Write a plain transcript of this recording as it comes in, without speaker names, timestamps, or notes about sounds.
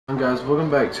Guys, welcome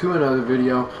back to another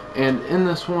video, and in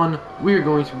this one we are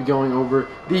going to be going over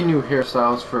the new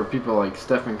hairstyles for people like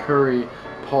Stephen Curry,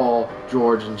 Paul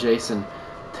George, and Jason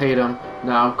Tatum.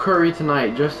 Now Curry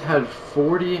tonight just had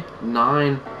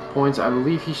 49 points. I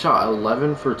believe he shot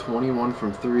 11 for 21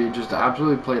 from 3. Just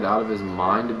absolutely played out of his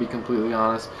mind, to be completely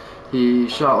honest. He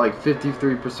shot like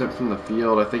 53% from the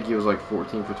field. I think he was like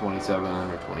 14 for 27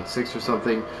 or 26 or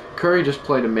something. Curry just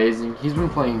played amazing. He's been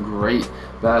playing great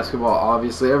basketball,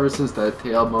 obviously, ever since that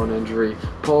tailbone injury.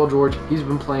 Paul George, he's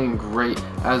been playing great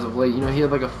as of late. You know, he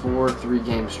had like a 4-3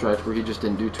 game stretch where he just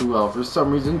didn't do too well. For some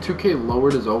reason, 2K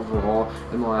lowered his overall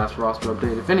in the last roster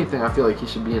update. If anything, I feel like he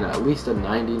should be in at least a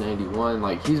 90, 91.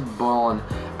 Like, he's balling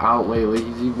out lately.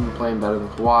 He's even playing better than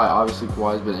Kawhi. Obviously,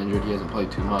 Kawhi's been injured. He hasn't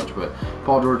played too much, but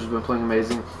Paul George has been playing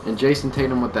amazing. And Jason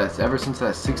Tatum, with that, ever since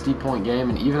that 60-point game,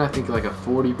 and even I think like a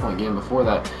 40-point game before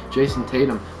that, Jason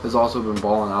Tatum has also been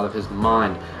balling out of his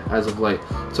mind as of late.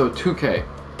 So 2K,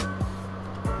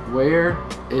 where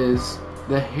is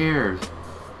the hair?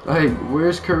 Like,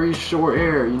 where's Curry's short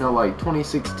hair? You know, like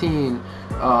 2016,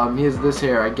 he has this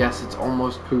hair. I guess it's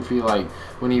almost poofy, like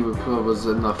when he was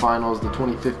in the finals, the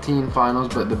 2015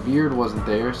 finals, but the beard wasn't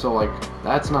there, so like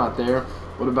that's not there.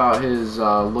 What about his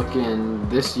look in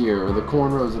this year, or the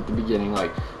cornrows at the beginning?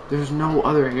 Like, there's no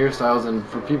other hairstyles. And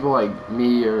for people like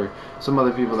me or some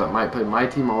other people that might play my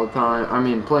team all the time, I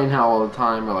mean playing hell all the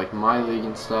time, or like my league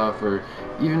and stuff, or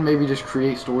even maybe just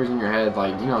create stories in your head,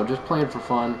 like, you know, just playing for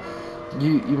fun,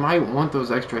 you might want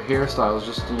those extra hairstyles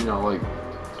just to, you know, like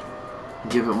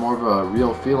give it more of a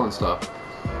real feel and stuff.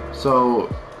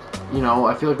 So, you know,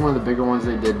 I feel like one of the bigger ones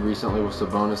they did recently was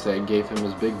Sabonis. They gave him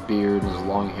his big beard and his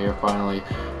long hair finally.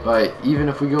 But even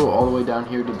if we go all the way down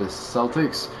here to the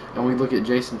Celtics and we look at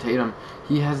Jason Tatum,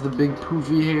 he has the big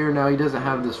poofy hair now. He doesn't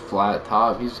have this flat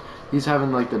top. He's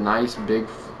having like the nice big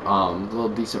little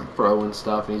decent fro and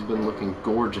stuff, and he's been looking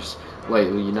gorgeous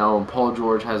lately, you know. And Paul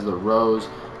George has the rose,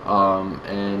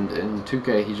 and in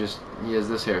 2K he has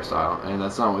this hairstyle, and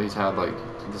that's not what he's had like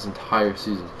this entire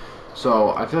season. So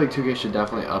I feel like 2K should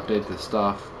definitely update this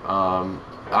stuff.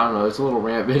 I don't know, it's a little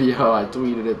rant video. I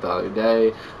tweeted it the other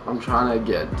day. I'm trying to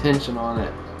get attention on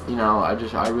it. You know,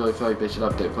 I really feel like they should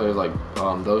update players like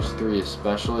those three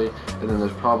especially. And then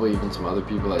there's probably even some other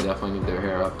people that definitely need their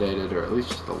hair updated, or at least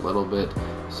just a little bit.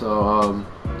 So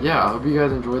yeah, I hope you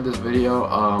guys enjoyed this video.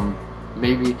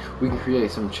 Maybe we can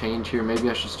create some change here. Maybe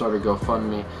I should start a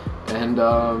GoFundMe. And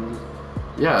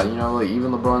yeah, you know, like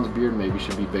even LeBron's beard maybe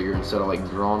should be bigger instead of like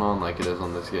drawn on like it is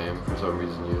on this game for some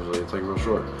reason. Usually it's like real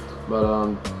short.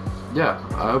 But yeah,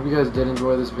 I hope you guys did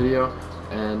enjoy this video,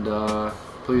 and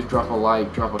please drop a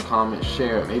like, drop a comment,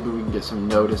 share it. Maybe we can get some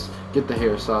notice, get the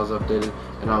hairstyles updated,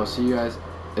 and I will see you guys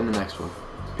in the next one.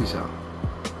 Peace out.